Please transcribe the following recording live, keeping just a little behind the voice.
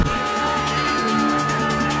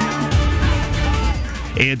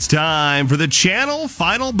It's time for the Channel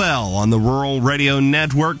Final Bell on the Rural Radio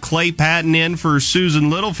Network. Clay Patton in for Susan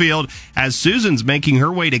Littlefield as Susan's making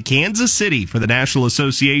her way to Kansas City for the National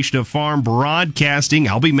Association of Farm Broadcasting.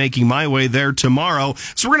 I'll be making my way there tomorrow.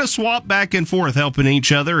 So we're going to swap back and forth, helping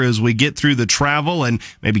each other as we get through the travel and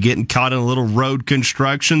maybe getting caught in a little road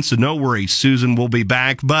construction. So no worries, Susan will be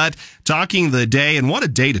back. But talking the day, and what a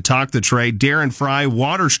day to talk the trade, Darrin, Frye,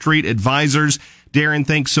 Water Street Advisors. Darrin,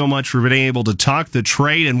 thanks so much for being able to talk the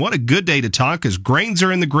trade, and what a good day to talk as grains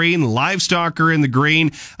are in the green, livestock are in the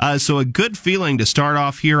green, so a good feeling to start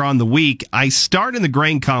off here on the week. I start in the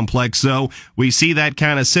grain complex, though. We see that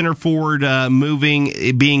kind of center forward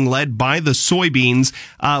moving, being led by the soybeans.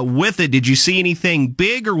 With it, did you see anything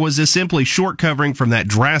big, or was this simply short covering from that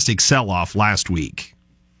drastic sell-off last week?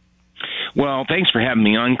 Well, thanks for having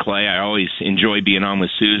me on, Clay. I always enjoy being on with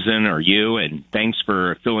Susan or you, and thanks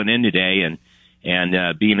for filling in today and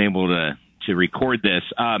being able to record this.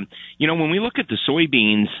 When we look at the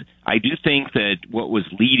soybeans, I do think that what was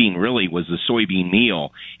leading really was the soybean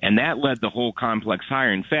meal, and that led the whole complex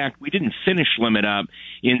higher. In fact, we didn't finish limit up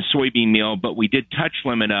in soybean meal, but we did touch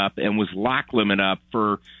limit up and was lock limit up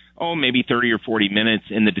for, maybe 30 or 40 minutes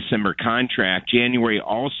in the December contract. January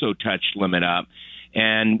also touched limit up,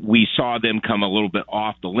 and we saw them come a little bit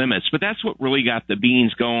off the limits. But that's what really got the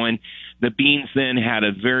beans going. The beans then had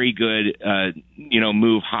a very good,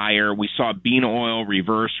 move higher. We saw bean oil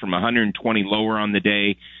reverse from 120 lower on the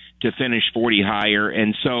day to finish 40 higher.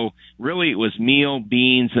 And so really it was meal,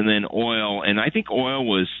 beans, and then oil. And I think oil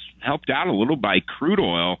was helped out a little by crude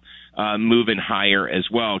oil moving higher as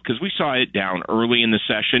well, because we saw it down early in the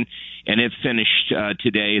session, and it finished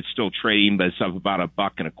today. It's still trading, but it's up about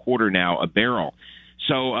 $1.25 now a barrel.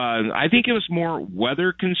 So I think it was more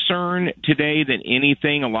weather concern today than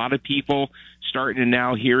anything. A lot of people starting to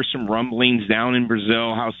now hear some rumblings down in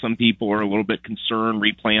Brazil, how some people are a little bit concerned,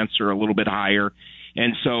 replants are a little bit higher.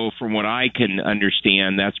 And so from what I can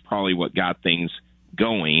understand, that's probably what got things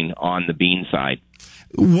going on the bean side.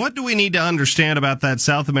 What do we need to understand about that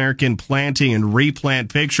South American planting and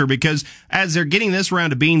replant picture? Because as they're getting this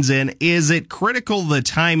round of beans in, is it critical the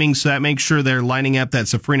timing so that makes sure they're lining up that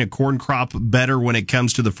Safrina corn crop better when it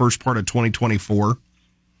comes to the first part of 2024?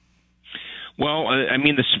 Well,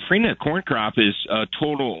 the Safrina corn crop is a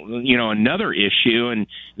total, another issue, and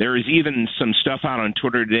there is even some stuff out on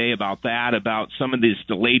Twitter today about that, about some of this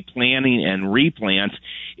delayed planting and replants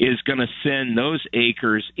is going to send those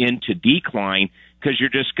acres into decline, because you're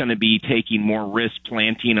just going to be taking more risk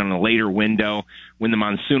planting on a later window when the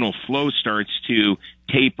monsoonal flow starts to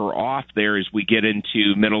taper off there as we get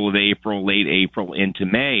into middle of April, late April, into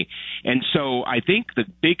May. And so I think the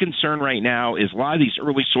big concern right now is a lot of these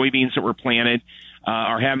early soybeans that were planted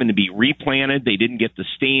are having to be replanted. They didn't get the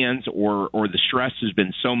stands, or the stress has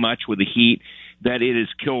been so much with the heat that it has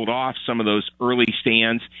killed off some of those early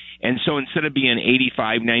stands. And so instead of being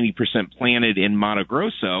 85-90% planted in Mato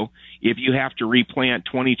Grosso, if you have to replant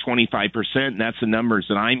 20-25%, and that's the numbers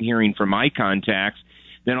that I'm hearing from my contacts,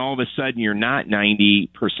 then all of a sudden you're not 90%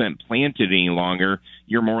 planted any longer.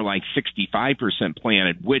 You're more like 65%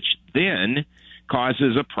 planted, which then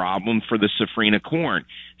causes a problem for the Safrina corn.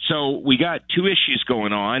 So we got two issues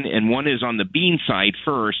going on, and one is on the bean side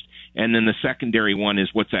first, and then the secondary one is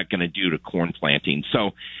what's that going to do to corn planting.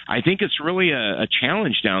 So I think it's really a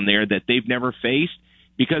challenge down there that they've never faced,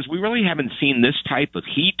 because we really haven't seen this type of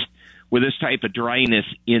heat with this type of dryness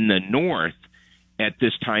in the north at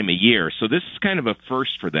this time of year. So this is kind of a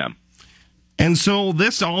first for them. And so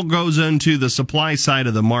this all goes into the supply side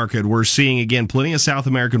of the market. We're seeing, again, plenty of South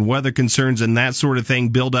American weather concerns and that sort of thing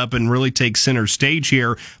build up and really take center stage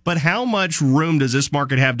here. But how much room does this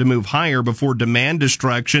market have to move higher before demand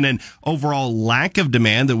destruction and overall lack of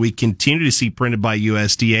demand that we continue to see printed by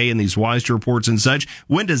USDA and these WISE reports and such?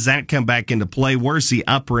 When does that come back into play? Where's the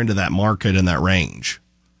upper end of that market in that range?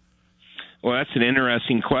 Well, that's an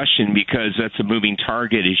interesting question, because that's a moving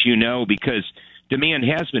target, as you know, because demand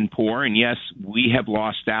has been poor, and yes, we have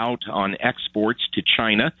lost out on exports to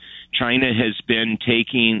China. China has been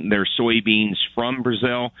taking their soybeans from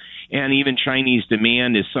Brazil, and even Chinese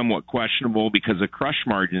demand is somewhat questionable because of crush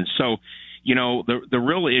margins. So, the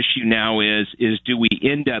real issue now is do we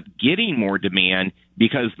end up getting more demand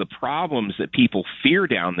because the problems that people fear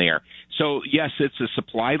down there? So, yes, it's a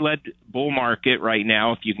supply-led bull market right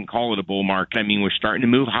now, if you can call it a bull market. I mean, we're starting to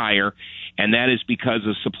move higher, and that is because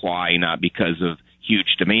of supply, not because of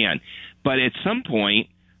huge demand. But at some point,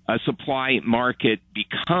 a supply market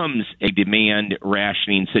becomes a demand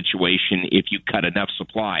rationing situation if you cut enough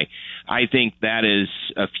supply. I think that is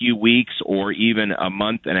a few weeks or even a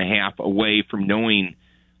month and a half away from knowing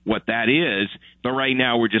what that is. But right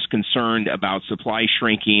now we're just concerned about supply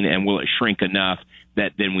shrinking, and will it shrink enough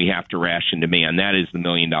that then we have to ration demand? That is the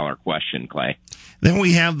 $1,000,000 question, Clay. Then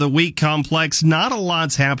we have the wheat complex. Not a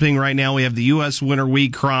lot's happening right now. We have the U.S. winter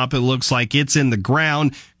wheat crop. It looks like it's in the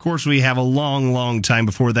ground. Of course, we have a long time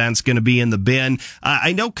before that's going to be in the bin.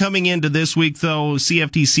 I know coming into this week, though,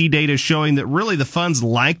 CFTC data showing that really the funds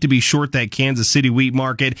like to be short that Kansas City wheat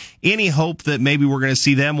market. Any hope that maybe we're going to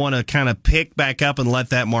see them want to kind of pick back up and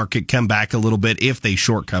let that market come back a little bit if they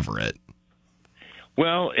short cover it?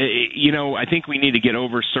 Well, I think we need to get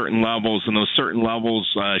over certain levels, and those certain levels,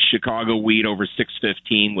 Chicago wheat over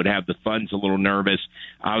 615 would have the funds a little nervous.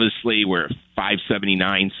 Obviously, we're at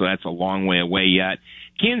 579, so that's a long way away yet.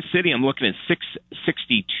 Kansas City, I'm looking at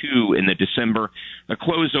 662 in the December. A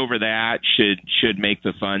close over that should make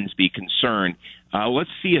the funds be concerned. Let's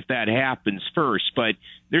see if that happens first. But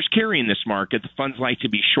there's carry in this market. The funds like to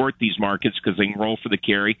be short these markets because they can roll for the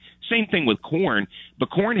carry. Same thing with corn. But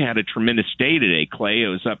corn had a tremendous day today, Clay. It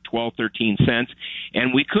was up 12, 13 cents.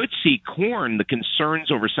 And we could see corn, the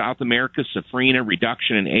concerns over South America, Safrina,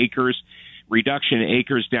 reduction in acres. Reduction in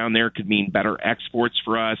acres down there could mean better exports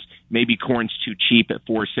for us. Maybe corn's too cheap at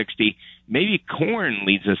 $4.60. Maybe corn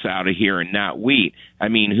leads us out of here and not wheat. I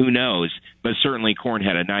mean, who knows? But certainly corn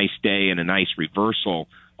had a nice day and a nice reversal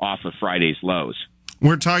off of Friday's lows.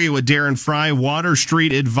 We're talking with Darrin Frye, Water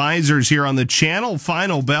Street Advisors here on the channel.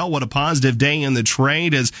 Final bell. What a positive day in the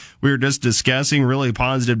trade, as we were just discussing. Really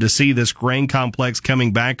positive to see this grain complex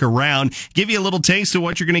coming back around. Give you a little taste of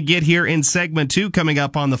what you're going to get here in segment 2 coming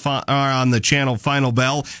up on the channel Final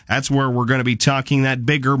Bell. That's where we're going to be talking that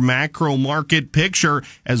bigger macro market picture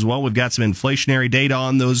as well. We've got some inflationary data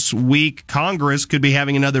on those week. Congress could be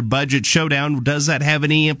having another budget showdown. Does that have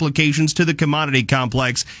any implications to the commodity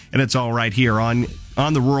complex? And it's all right here on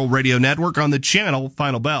the Rural Radio Network on the channel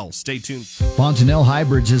Final Bell. Stay tuned. Fontenelle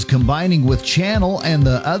Hybrids is combining with Channel and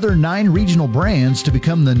the other 9 regional brands to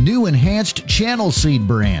become the new enhanced Channel Seed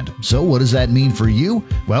brand. So what does that mean for you?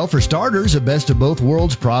 Well, for starters, a best of both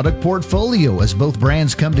worlds product portfolio as both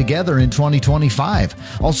brands come together in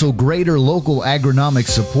 2025. Also, greater local agronomic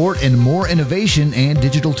support and more innovation and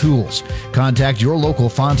digital tools. Contact your local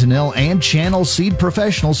Fontenelle and Channel Seed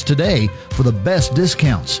professionals today for the best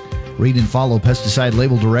discounts. Read and follow pesticide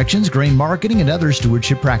label directions, grain marketing, and other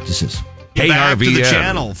stewardship practices. Hey, back to the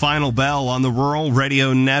channel. Final bell on the Rural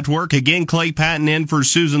Radio Network. Again, Clay Patton in for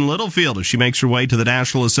Susan Littlefield as she makes her way to the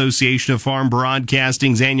National Association of Farm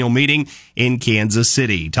Broadcasting's annual meeting in Kansas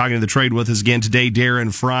City. Talking to the trade with us again today,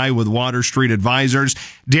 Darrin Frye with Water Street Advisors.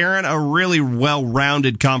 Darrin, a really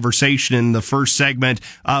well-rounded conversation in the first segment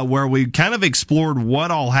where we kind of explored what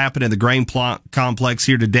all happened in the grain complex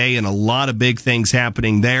here today and a lot of big things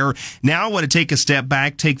happening there. Now I want to take a step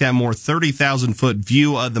back, take that more 30,000-foot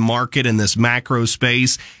view of the market and this macro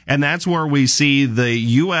space, and that's where we see the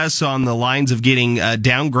U.S. on the lines of getting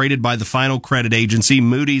downgraded by the final credit agency.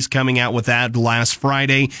 Moody's coming out with that last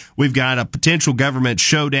Friday. We've got a potential government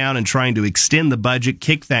showdown and trying to extend the budget,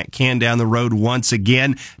 kick that can down the road once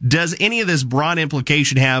again. Does any of this broad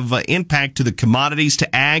implication have impact to the commodities,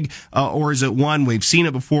 to ag, or is it one, we've seen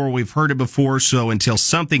it before, we've heard it before, so until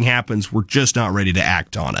something happens, we're just not ready to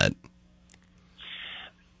act on it?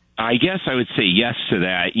 I guess I would say yes to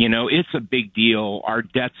that. It's a big deal. Our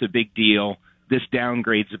debt's a big deal. This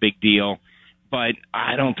downgrade's a big deal. But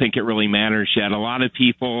I don't think it really matters yet. A lot of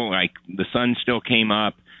people, like the sun still came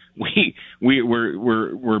up.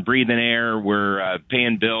 We're breathing air. We're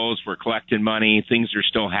paying bills. We're collecting money. Things are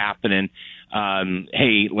still happening.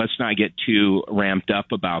 Hey, let's not get too ramped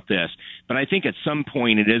up about this. But I think at some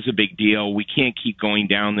point it is a big deal. We can't keep going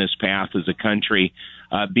down this path as a country,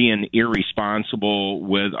 being irresponsible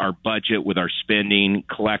with our budget, with our spending,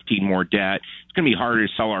 collecting more debt. It's going to be harder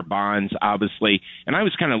to sell our bonds, obviously. And I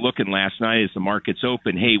was kind of looking last night as the market's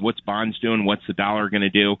open, hey, what's bonds doing? What's the dollar going to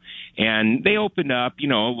do? And they opened up, a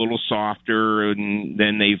little softer, and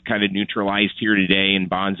then they've kind of neutralized here today, and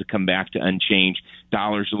bonds have come back to unchanged.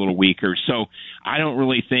 Dollar's a little weaker. So I don't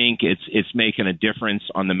really think it's making a difference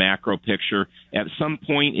on the macro picture. At some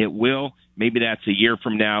point it will. Maybe that's a year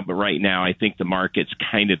from now, but right now I think the market's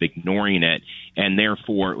kind of ignoring it, and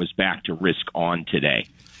therefore it was back to risk on today.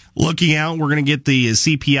 Looking out, we're going to get the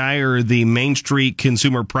CPI, or the Main Street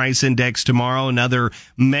Consumer Price Index, tomorrow, another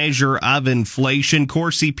measure of inflation. Core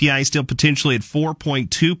CPI still potentially at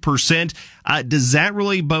 4.2%. Does that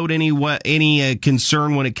really bode any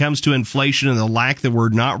concern when it comes to inflation and the lack that we're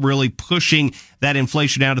not really pushing that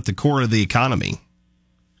inflation out at the core of the economy?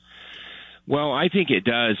 Well, I think it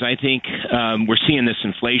does. I think we're seeing this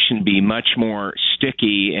inflation be much more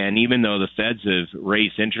sticky, and even though the Feds have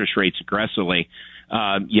raised interest rates aggressively,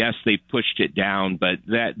 yes, they've pushed it down, but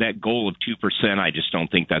that goal of 2%, I just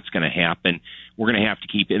don't think that's going to happen. We're going to have to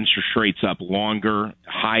keep interest rates up longer,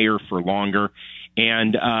 higher for longer,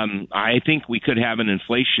 and I think we could have an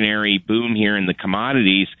inflationary boom here in the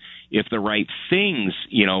commodities if the right things,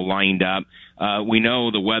 lined up. We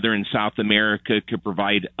know the weather in South America could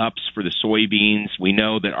provide ups for the soybeans. We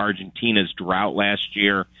know that Argentina's drought last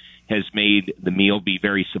year has made the meal be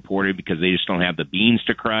very supportive because they just don't have the beans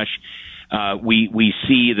to crush. We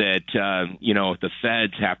see that, if the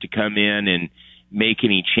Feds have to come in and make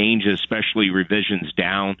any changes, especially revisions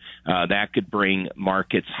down, that could bring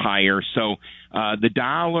markets higher. So the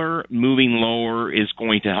dollar moving lower is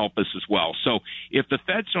going to help us as well. So if the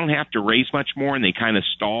Feds don't have to raise much more and they kind of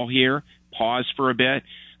stall here, pause for a bit,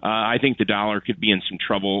 I think the dollar could be in some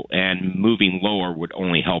trouble, and moving lower would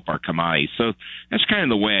only help our commodities. So that's kind of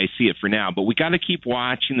the way I see it for now. But we got to keep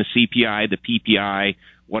watching the CPI, the PPI,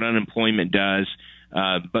 what unemployment does.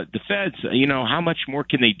 But the Feds, how much more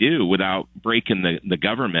can they do without breaking the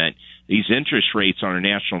government? These interest rates on our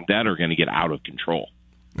national debt are going to get out of control.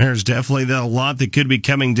 There's definitely a lot that could be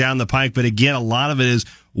coming down the pike, but again, a lot of it is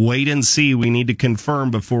wait and see. We need to confirm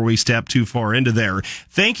before we step too far into there.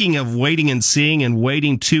 Thinking of waiting and seeing and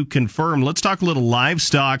waiting to confirm, let's talk a little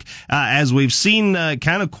livestock. As we've seen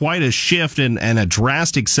kind of quite a shift and a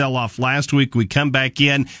drastic sell-off last week, we come back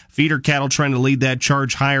in. Feeder cattle trying to lead that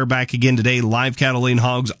charge higher back again today. Live cattle and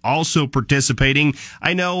hogs also participating.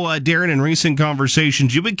 I know, Darrin, in recent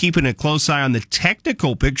conversations, you've been keeping a close eye on the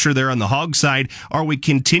technical picture there on the hog side. Are we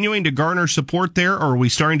continuing to garner support there, or are we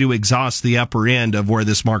starting to exhaust the upper end of where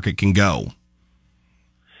this market can go?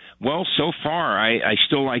 Well, so far, I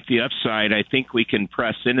still like the upside. I think we can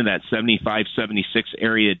press into that 75, 76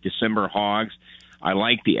 area December hogs. I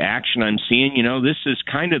like the action I'm seeing. This is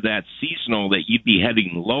kind of that seasonal that you'd be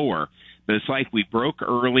heading lower, but it's like we broke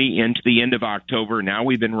early into the end of October. Now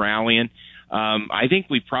we've been rallying. I think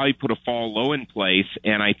we probably put a fall low in place,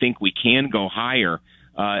 and I think we can go higher,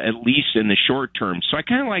 at least in the short term. So I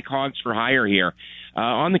kind of like hogs for higher here.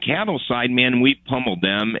 On the cattle side, man, we pummeled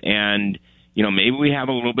them, and maybe we have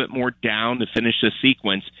a little bit more down to finish the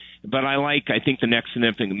sequence. But I think the next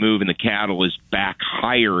significant move in the cattle is back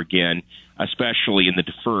higher again, especially in the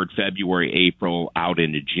deferred February, April, out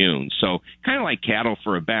into June. So kind of like cattle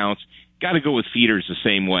for a bounce. Got to go with feeders the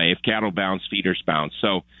same way. If cattle bounce, feeders bounce.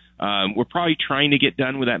 So we're probably trying to get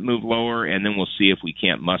done with that move lower, and then we'll see if we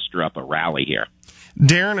can't muster up a rally here.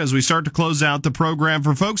 Darrin, as we start to close out the program,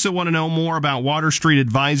 for folks that want to know more about Water Street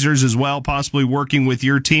Advisors as well, possibly working with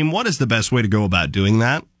your team, what is the best way to go about doing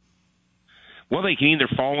that? Well, they can either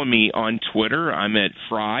follow me on Twitter. I'm at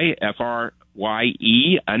Frye, Frye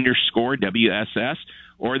 _WSS,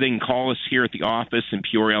 or they can call us here at the office in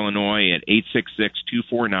Peoria, Illinois at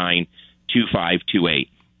 866-249-2528.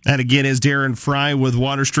 That again is Darrin Frye with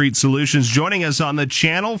Water Street Solutions joining us on the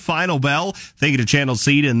Channel Final Bell. Thank you to Channel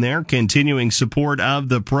Seed and their continuing support of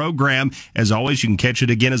the program. As always, you can catch it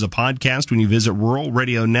again as a podcast when you visit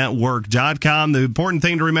ruralradionetwork.com. The important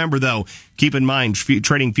thing to remember, though, keep in mind,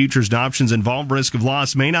 trading futures and options involve risk of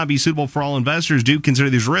loss, may not be suitable for all investors. Do consider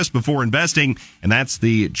these risks before investing. And that's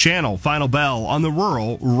the Channel Final Bell on the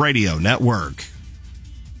Rural Radio Network.